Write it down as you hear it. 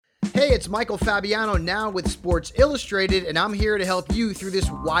Hey, it's Michael Fabiano now with Sports Illustrated, and I'm here to help you through this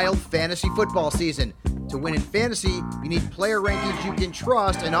wild fantasy football season. To win in fantasy, you need player rankings you can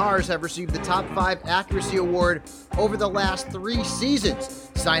trust, and ours have received the top 5 accuracy award over the last 3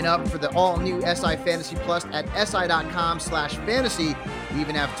 seasons. Sign up for the all-new SI Fantasy Plus at si.com/fantasy. We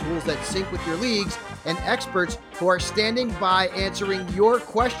even have tools that sync with your leagues and experts who are standing by answering your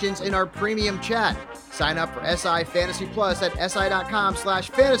questions in our premium chat. Sign up for SI Fantasy Plus at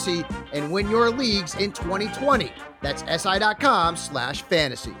si.com/fantasy and win your leagues in 2020. That's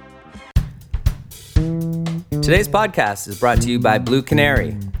si.com/fantasy. Today's podcast is brought to you by Blue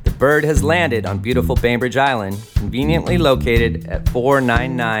Canary. The bird has landed on beautiful Bainbridge Island, conveniently located at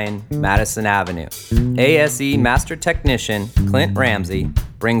 499 Madison Avenue. ASE Master Technician Clint Ramsey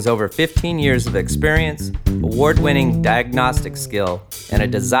brings over 15 years of experience, award-winning diagnostic skill, and a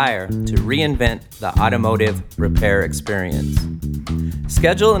desire to reinvent the automotive repair experience.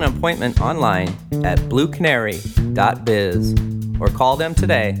 Schedule an appointment online at bluecanary.biz or call them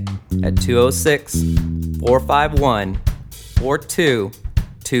today at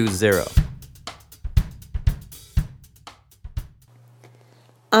 206-451-4220.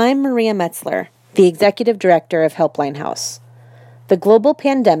 I'm Maria Metzler, the Executive Director of Helpline House. The global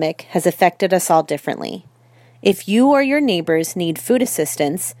pandemic has affected us all differently. If you or your neighbors need food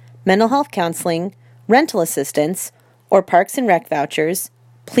assistance, mental health counseling, rental assistance, or Parks and Rec vouchers,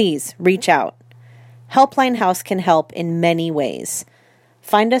 please reach out. Helpline House can help in many ways.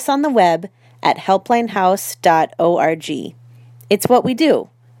 Find us on the web at helplinehouse.org. It's what we do.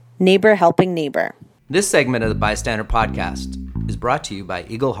 Neighbor helping neighbor. This segment of the Bystander Podcast is brought to you by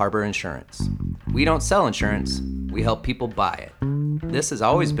Eagle Harbor Insurance. We don't sell insurance, we help people buy it. This has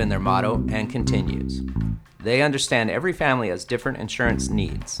always been their motto and continues. They understand every family has different insurance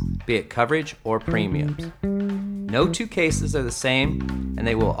needs, be it coverage or premiums. No 2 cases are the same, and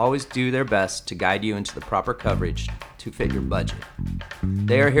they will always do their best to guide you into the proper coverage to fit your budget.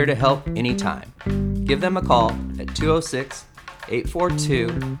 They are here to help anytime. Give them a call at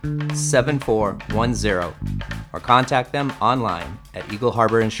 206-842-7410 or contact them online at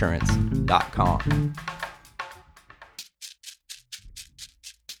eagleharborinsurance.com.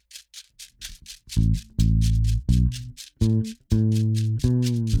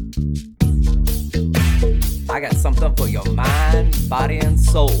 I got something for your mind, body, and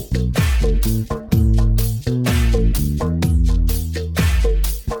soul.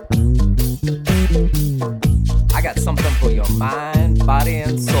 I got something for your mind, body,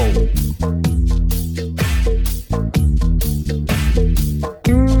 and soul.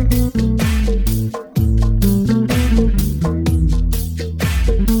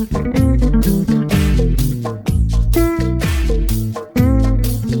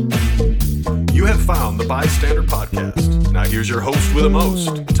 You have found the Bystander Podcast. Now here's your host with the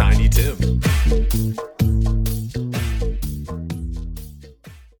most, Tiny Tim.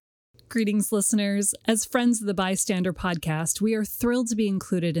 Greetings, listeners. As friends of the Bystander Podcast, we are thrilled to be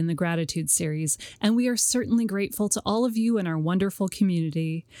included in the Gratitude Series, and we are certainly grateful to all of you in our wonderful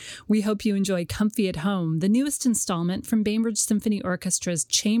community. We hope you enjoy Comfy at Home, the newest installment from Bainbridge Symphony Orchestra's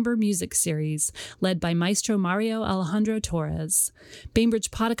Chamber Music Series, led by Maestro Mario Alejandro Torres.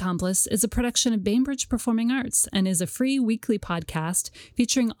 Bainbridge Pod Accomplice is a production of Bainbridge Performing Arts and is a free weekly podcast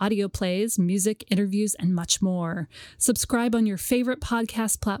featuring audio plays, music, interviews, and much more. Subscribe on your favorite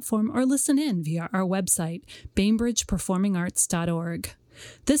podcast platform or listen in via our website, bainbridgeperformingarts.org.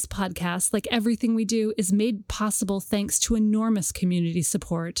 This podcast, like everything we do, is made possible thanks to enormous community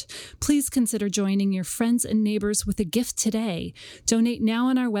support. Please consider joining your friends and neighbors with a gift today. Donate now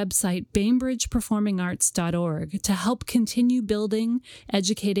on our website, bainbridgeperformingarts.org, to help continue building,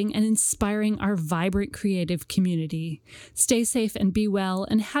 educating, and inspiring our vibrant creative community. Stay safe and be well,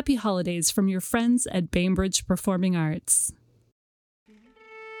 and happy holidays from your friends at Bainbridge Performing Arts.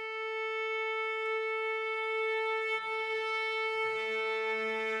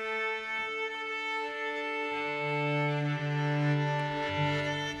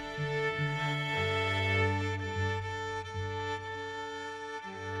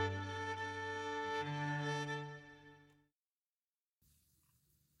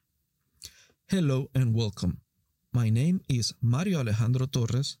 Hello and welcome. My name is Mario Alejandro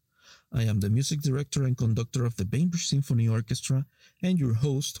Torres. I am the music director and conductor of the Bainbridge Symphony Orchestra and your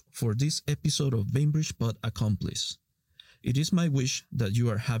host for this episode of Bainbridge Pod Accomplice. It is my wish that you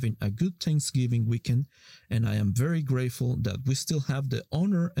are having a good Thanksgiving weekend, and I am very grateful that we still have the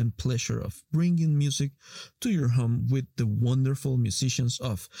honor and pleasure of bringing music to your home with the wonderful musicians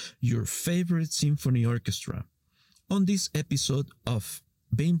of your favorite symphony orchestra. On this episode of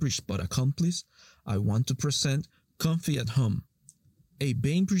Bainbridge Pod Accomplice, I want to present Comfy at Home. a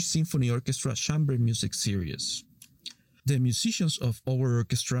Bainbridge Symphony Orchestra chamber music series. The musicians of our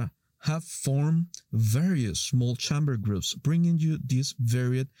orchestra have formed various small chamber groups, bringing you this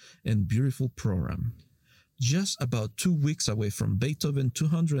varied and beautiful program. Just about 2 weeks away from Beethoven's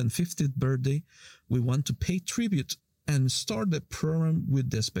 250th birthday, we want to pay tribute and start the program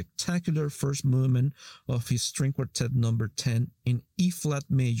with the spectacular first movement of his string quartet number 10 in E-flat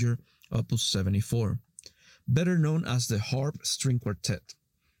major, opus 74, better known as the Harp String Quartet.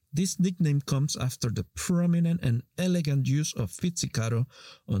 This nickname comes after the prominent and elegant use of pizzicato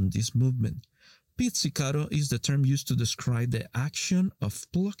on this movement. Pizzicato is the term used to describe the action of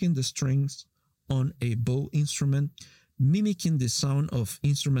plucking the strings on a bow instrument, mimicking the sound of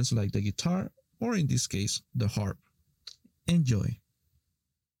instruments like the guitar, or in this case, the harp. Enjoy.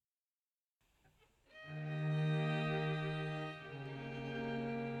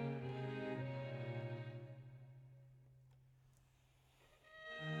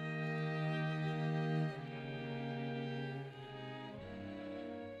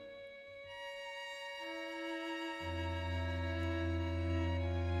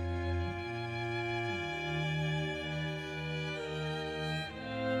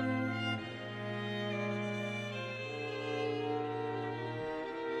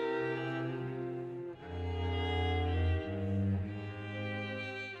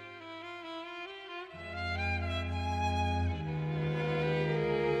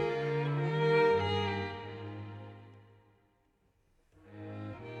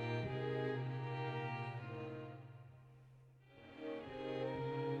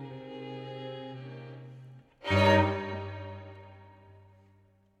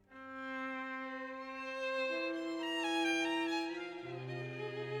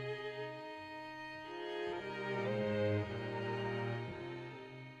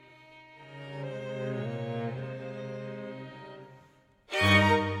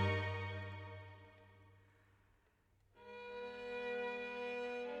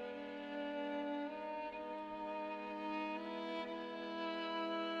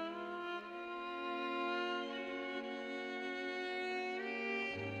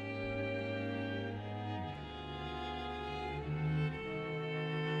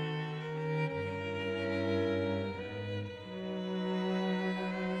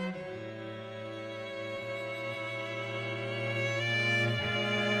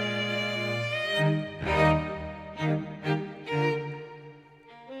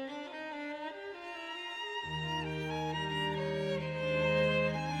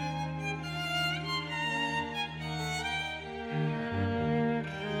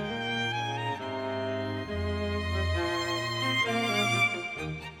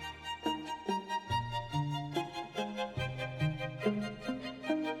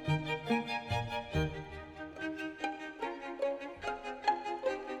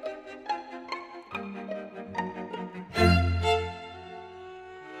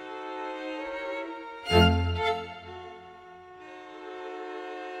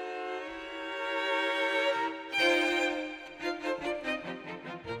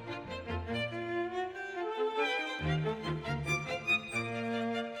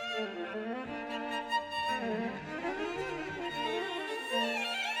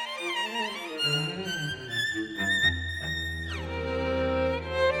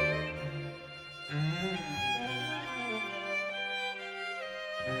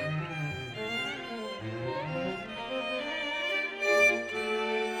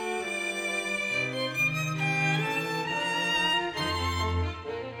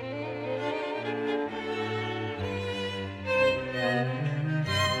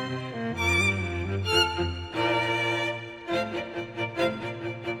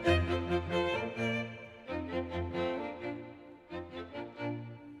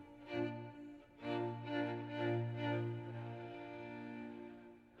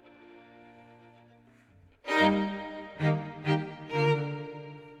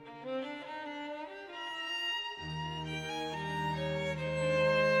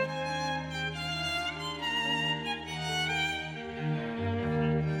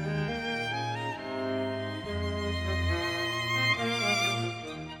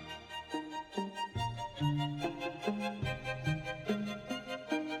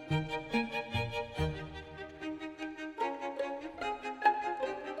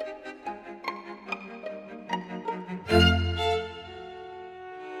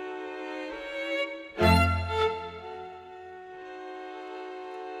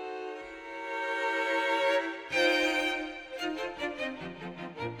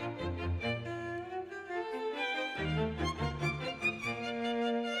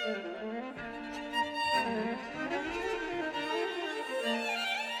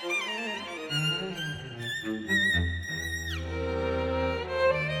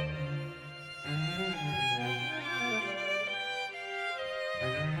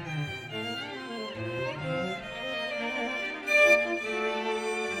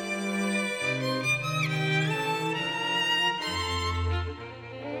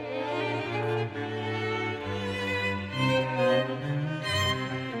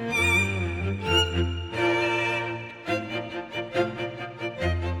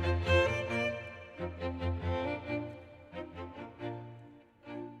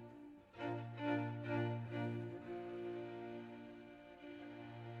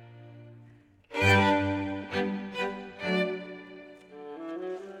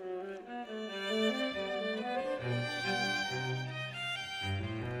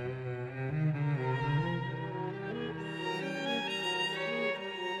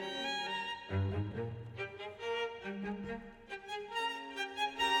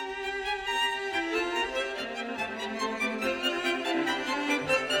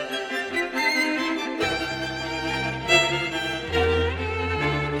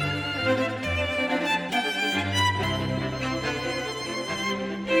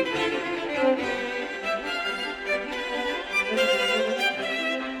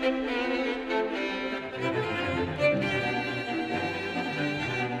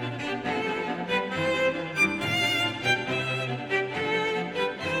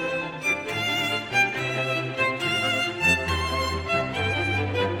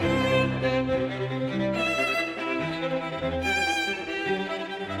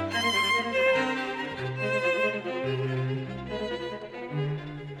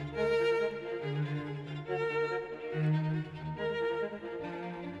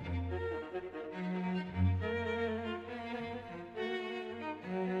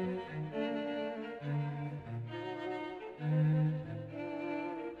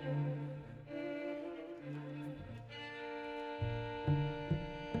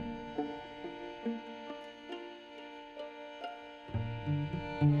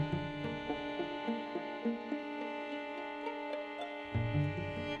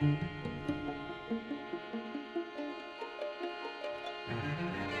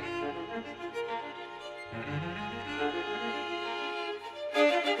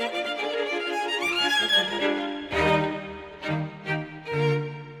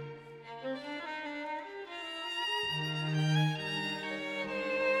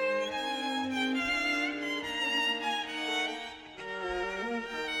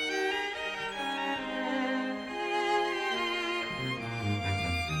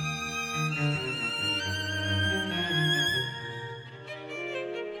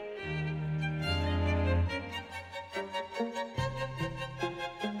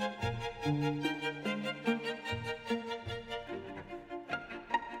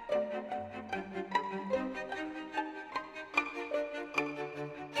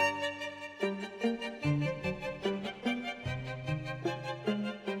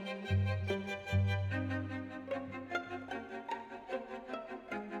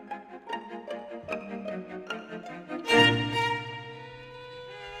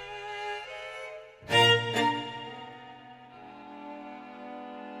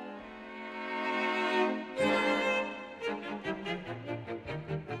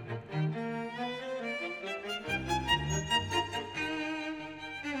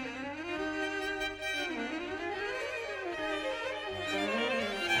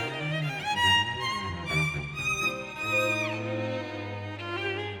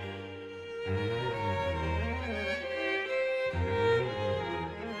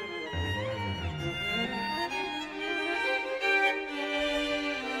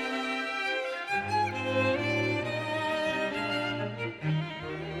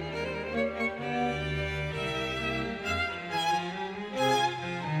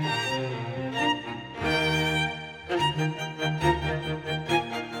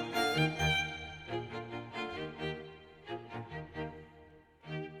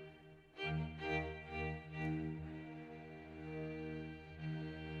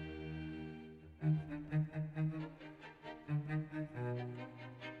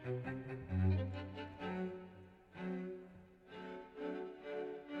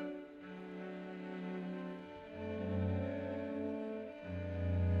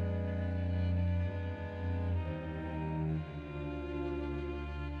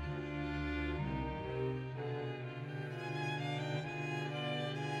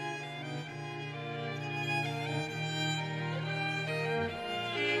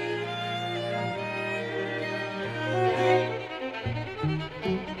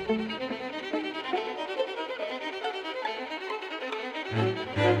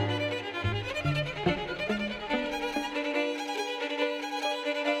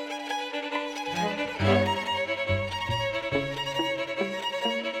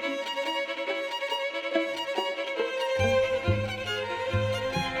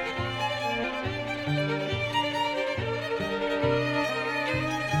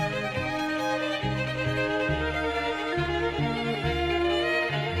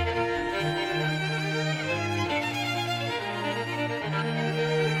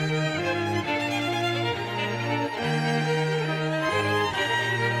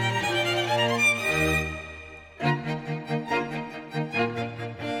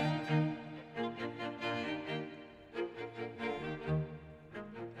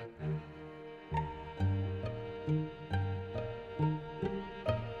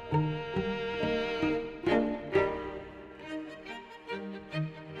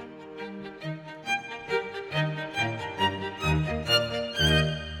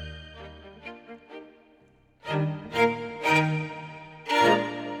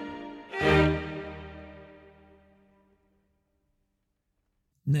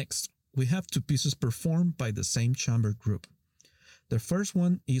 Next, we have two pieces performed by the same chamber group. The first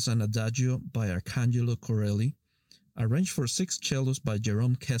one is an adagio by Arcangelo Corelli, arranged for 6 cellos by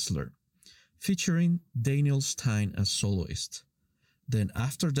Jerome Kessler, featuring Daniel Stein as soloist. Then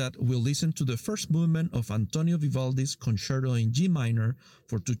after that, we'll listen to the first movement of Antonio Vivaldi's Concerto in G minor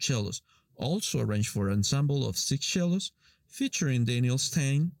for 2 cellos, also arranged for an ensemble of 6 cellos, featuring Daniel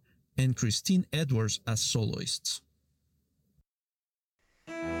Stein and Christine Edwards as soloists.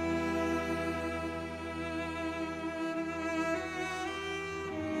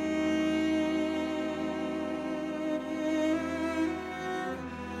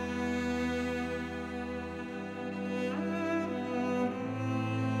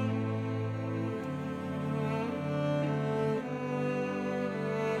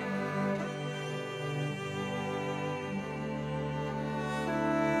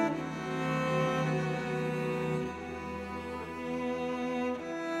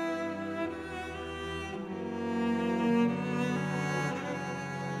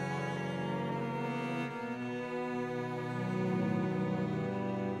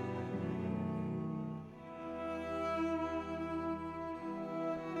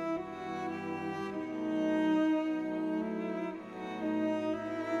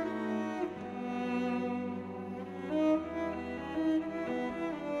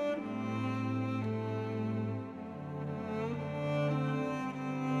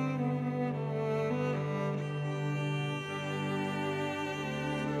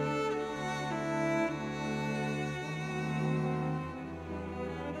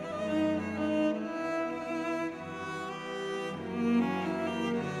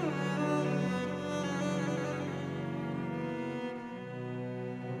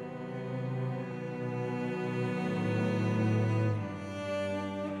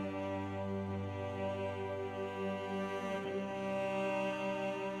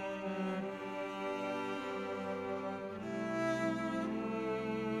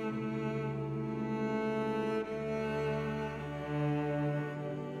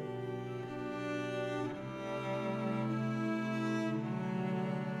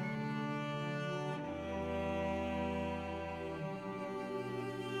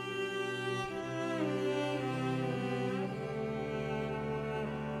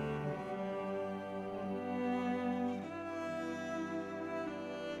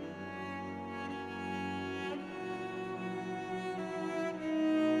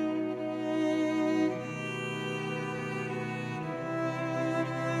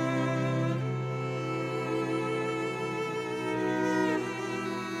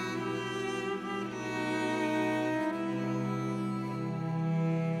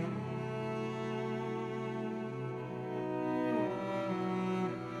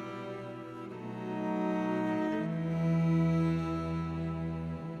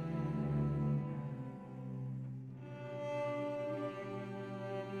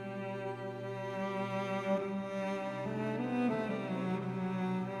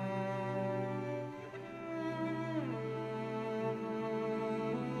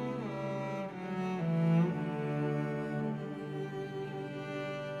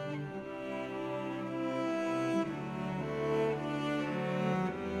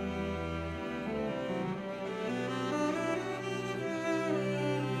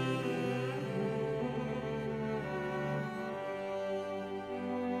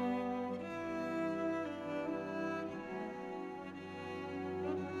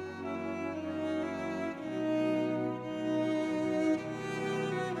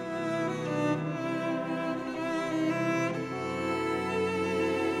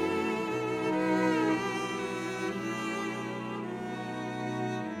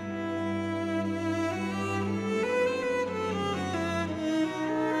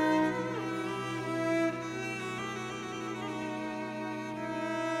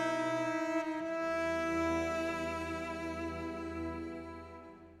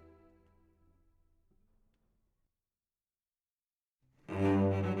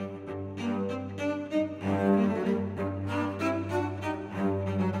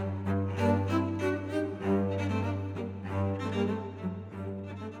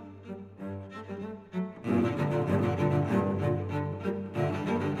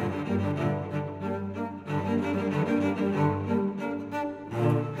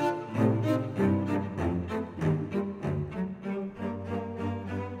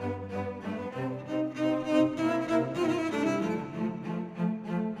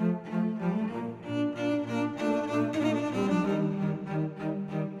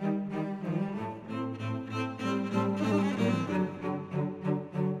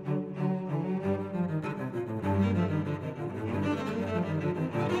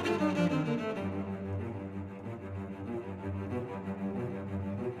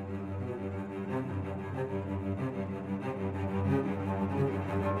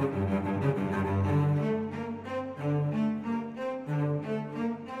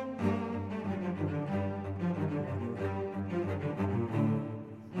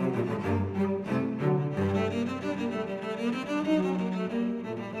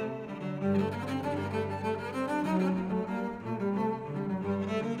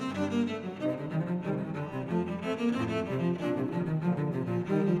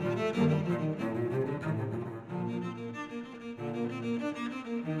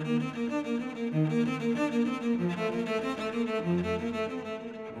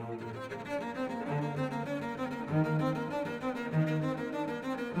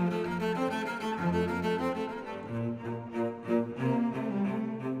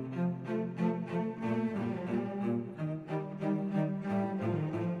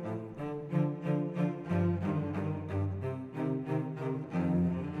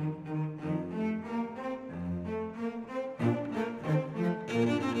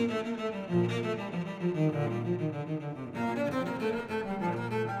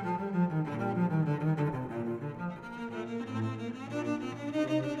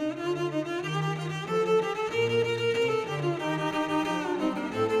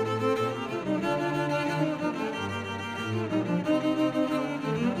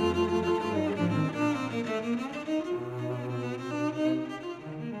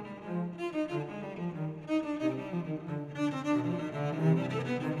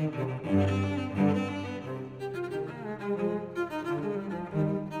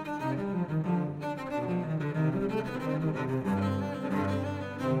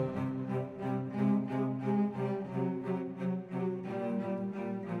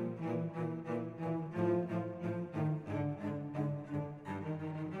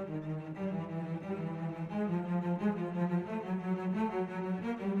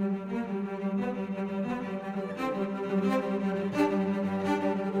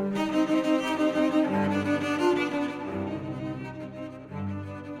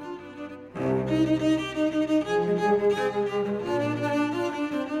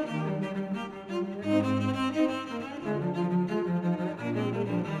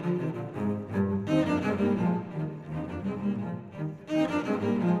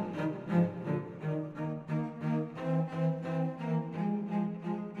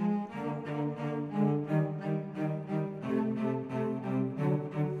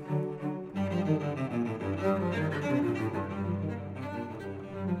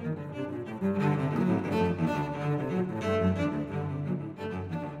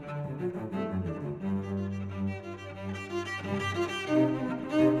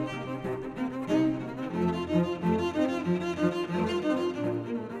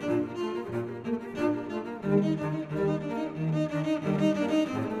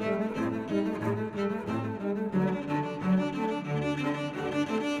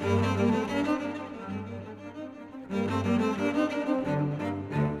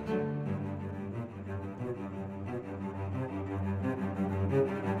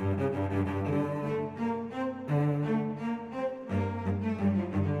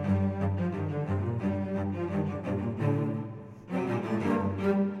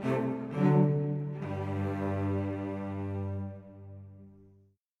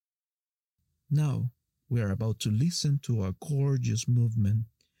 Now, we are about to listen to a gorgeous movement,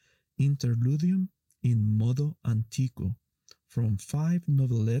 Interludium in Modo Antico, from 5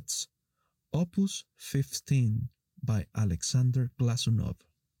 novelettes, Opus 15, by Alexander Glazunov.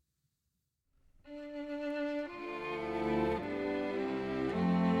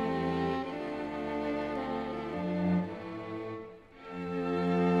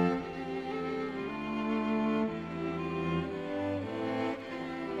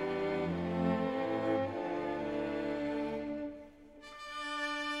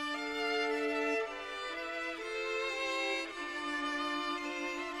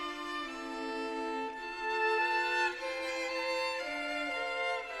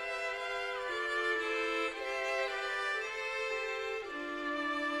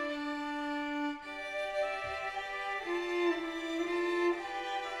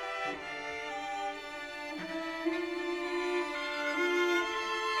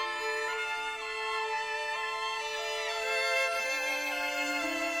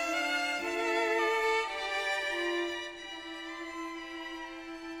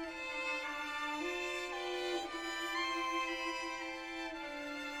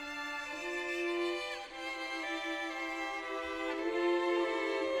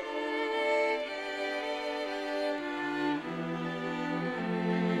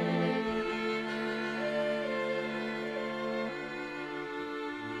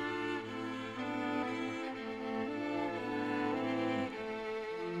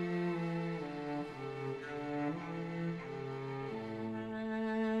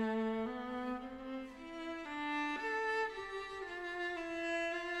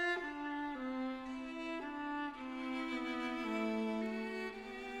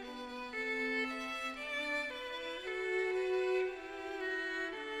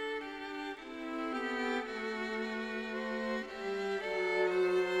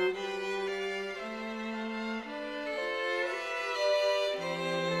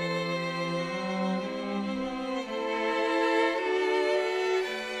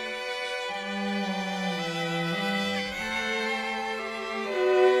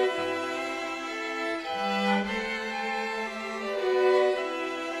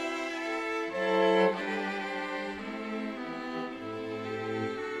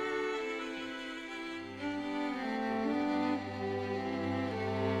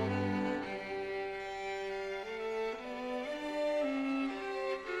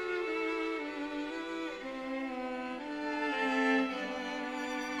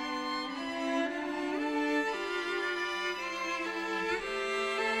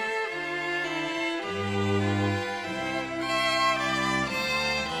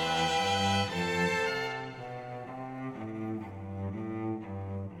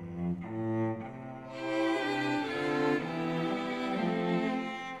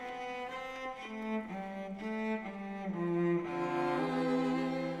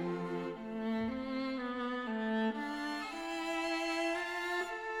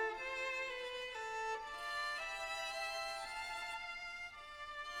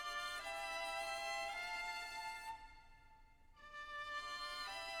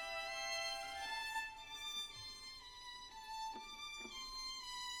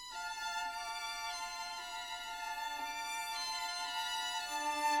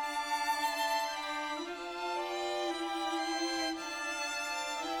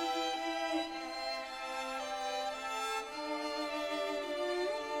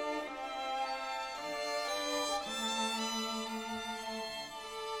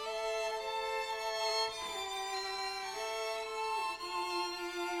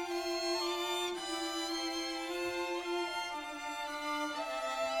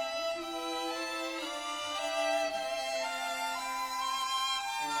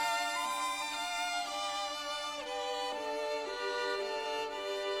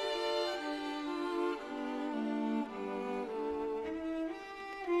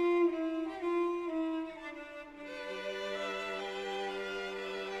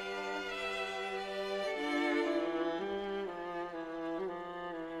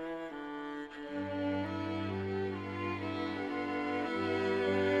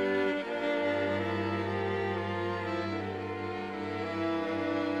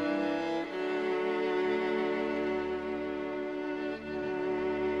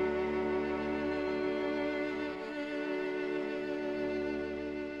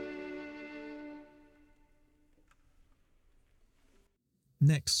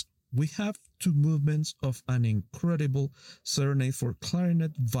 Next, we have two movements of an incredible serenade for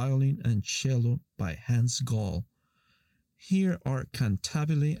clarinet, violin, and cello by Hans Gall. Here are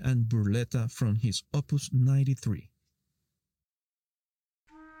Cantabile and Burletta from his Opus 93.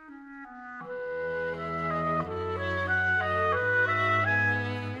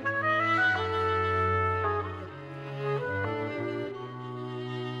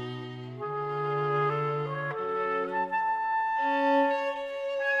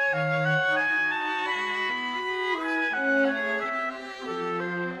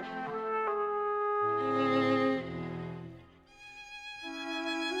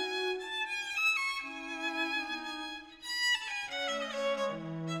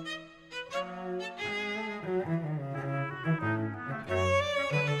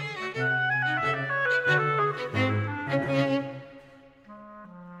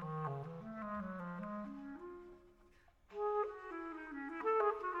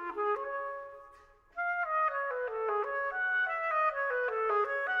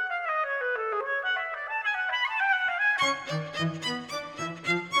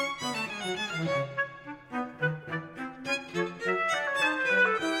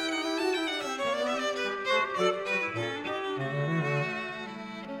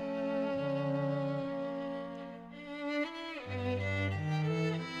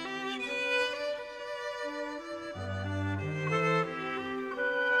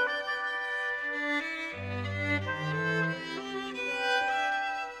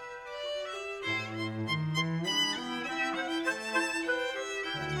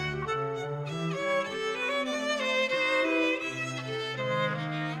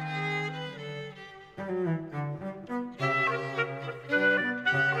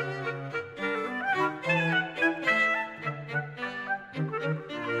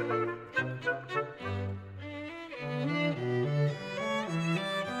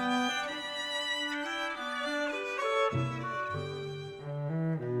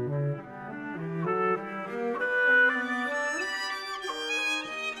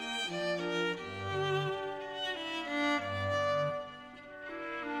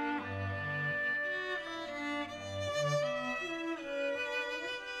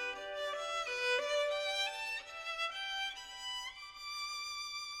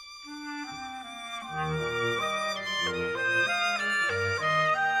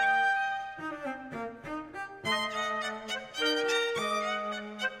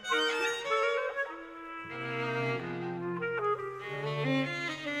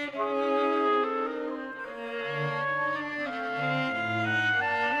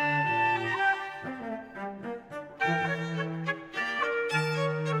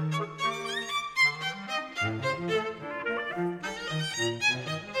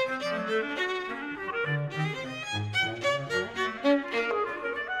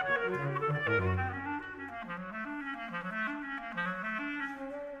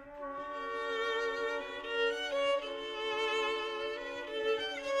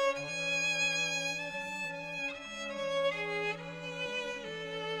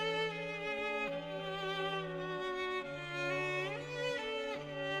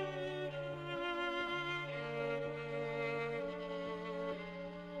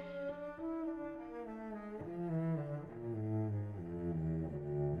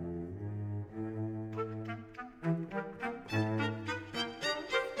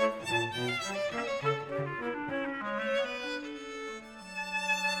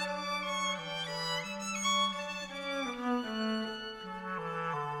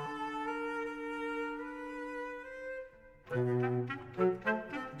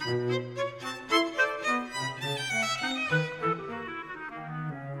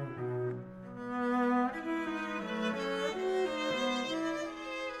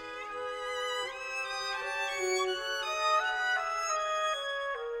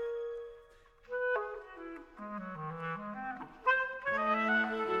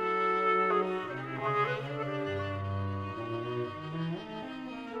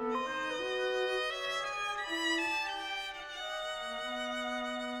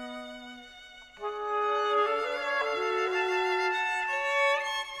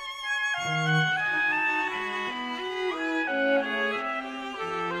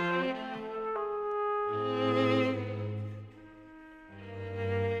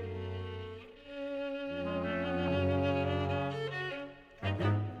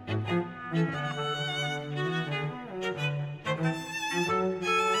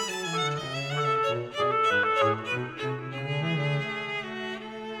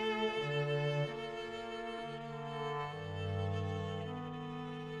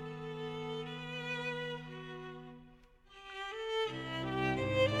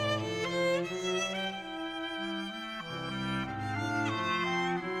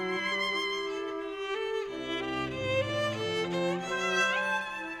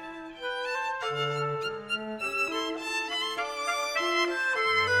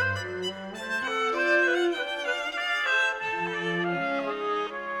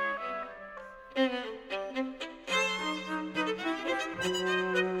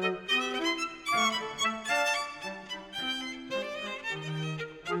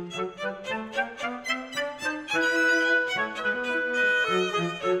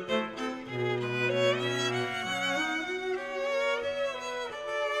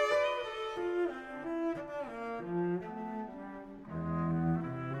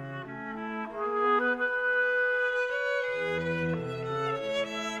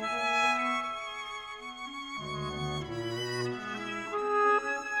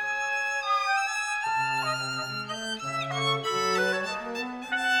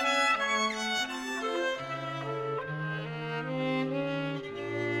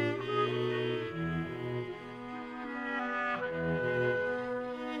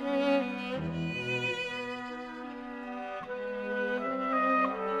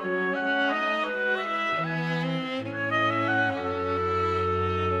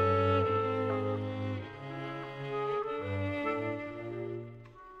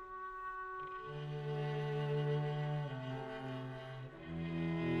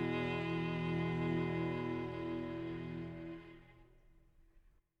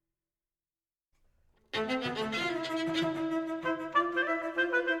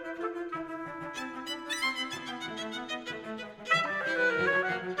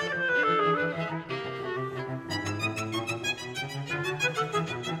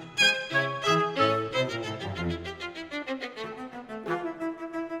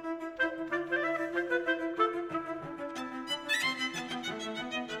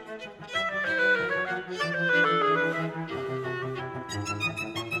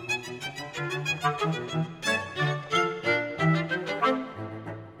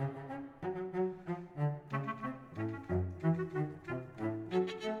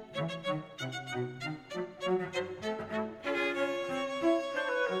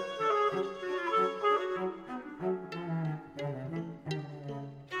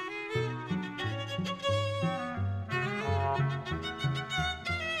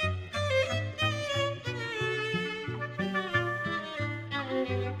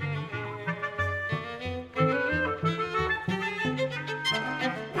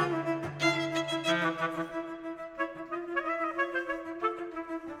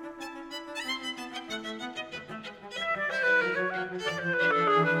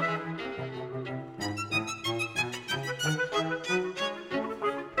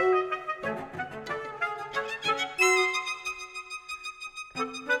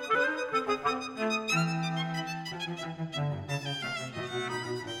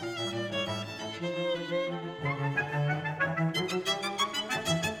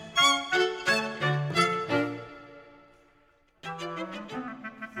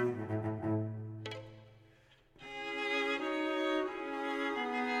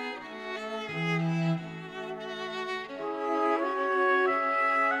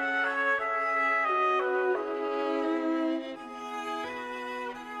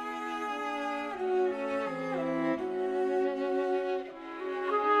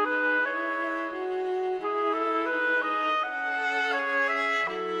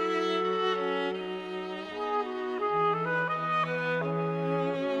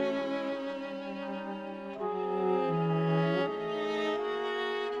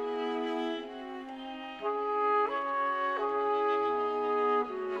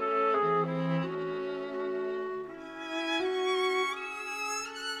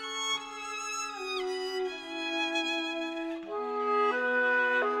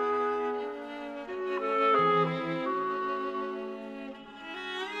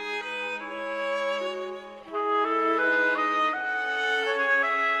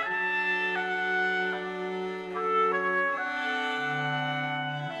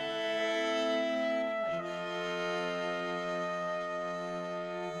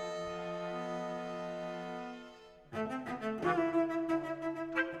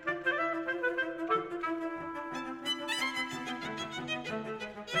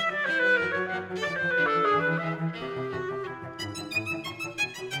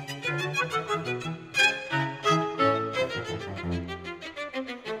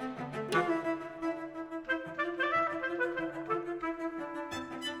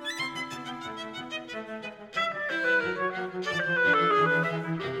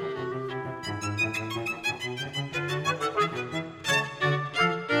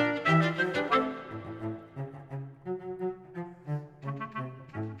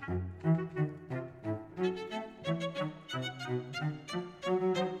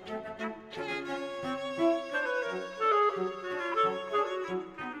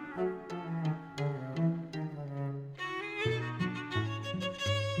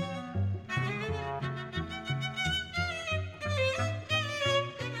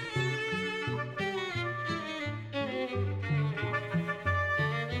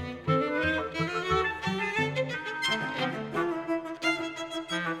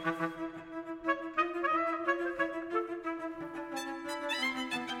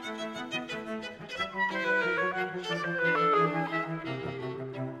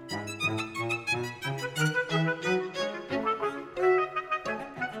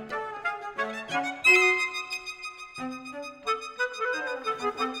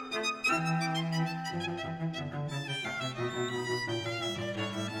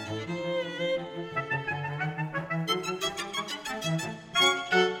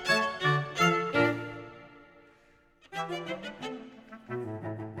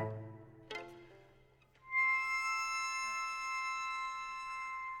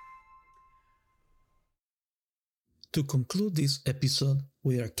 To conclude this episode,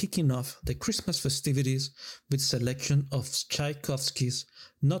 we are kicking off the Christmas festivities with selection of Tchaikovsky's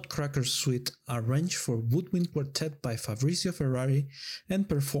Nutcracker Suite, arranged for woodwind quartet by Fabrizio Ferrari and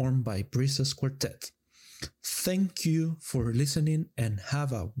performed by Breezes Quartet. Thank you for listening and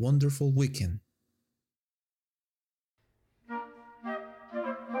have a wonderful weekend.